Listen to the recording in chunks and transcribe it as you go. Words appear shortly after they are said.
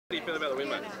feel about the win,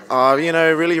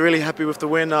 mate? Really happy with the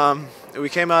win. We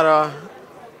came out,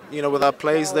 with our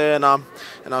plays there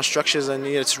and our structures, and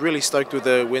it's really stoked with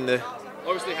the win there.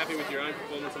 Obviously happy with your own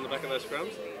performance on the back of those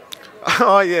scrums.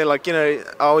 Oh yeah,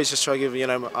 I always just try to give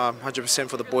 100%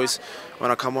 for the boys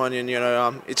when I come on, and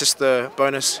it's just the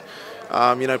bonus,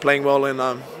 playing well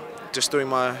and just doing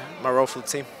my role for the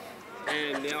team.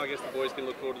 And now I guess the boys can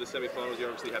look forward to the semi-finals. You're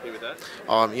obviously happy with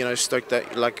that. Stoked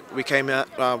that we came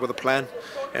out with a plan,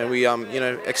 and we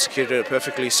executed it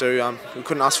perfectly. So we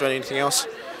couldn't ask for anything else.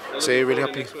 So yeah, really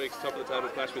happy. Next week's top of the table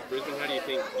clash with Brisbane. How do you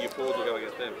think you forwards will go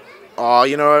against them?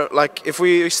 If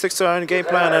we stick to our own game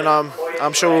plan, and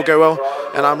I'm sure we'll go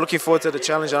well. And I'm looking forward to the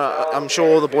challenge. I'm sure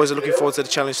all the boys are looking forward to the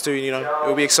challenge too.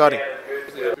 It'll be exciting.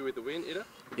 Are you happy with the win, Ita?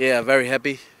 Yeah, very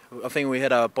happy. I think we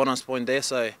had a bonus point there,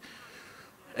 so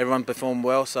everyone performed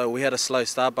well. So we had a slow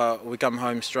start, but we come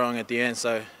home strong at the end.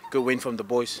 So good win from the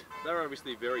boys. They're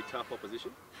obviously very tough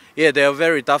opposition. Yeah, they're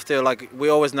very tough. We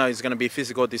always know it's going to be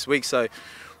physical this week, so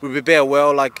we prepare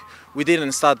well. We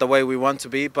didn't start the way we want to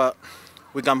be, but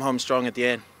we come home strong at the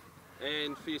end.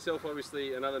 And for yourself,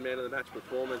 obviously another man of the match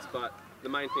performance, but the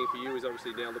main thing for you is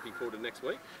obviously now looking forward to next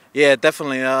week. Yeah,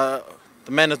 definitely.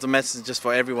 The man of the match is just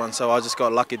for everyone, so I just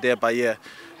got lucky there. But yeah,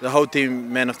 the whole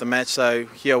team man of the match. So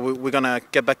yeah, we're going to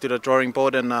get back to the drawing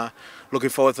board and looking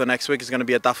forward to next week. It's going to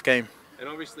be a tough game. And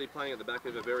obviously playing at the back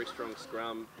of a very strong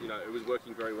scrum, it was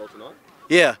working very well tonight.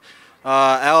 Yeah,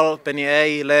 Al,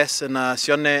 Beni'e, Les and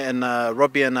Sione and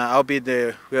Robbie and Albi,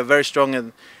 we are very strong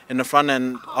in the front,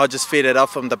 and I just feed it up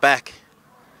from the back.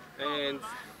 And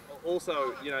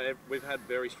also, we've had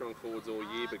very strong forwards all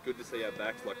year, but good to see our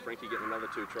backs, like Frankie getting another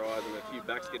 2 tries and a few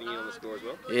backs getting in on the score as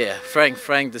well. Yeah,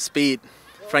 Frank the speed,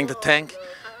 Frank the tank,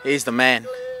 he's the man.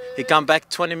 He come back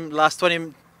last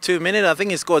 22 minutes, I think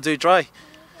he scored 2 tries.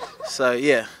 So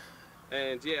yeah.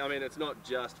 And yeah, it's not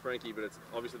just Frankie, but it's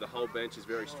obviously the whole bench is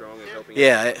very strong and helping.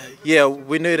 Yeah,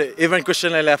 we knew that. Even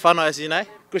Christian Leulua'iali'i-Makin, as you know,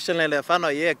 Christian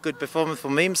Leulua'iali'i-Makin, yeah, good performance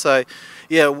from him. So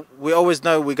yeah, we always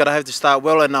know we gotta have to start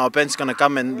well, and our bench gonna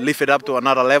come and lift it up to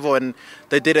another level. And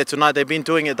they did it tonight. They've been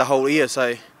doing it the whole year, so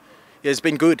yeah, it's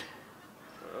been good.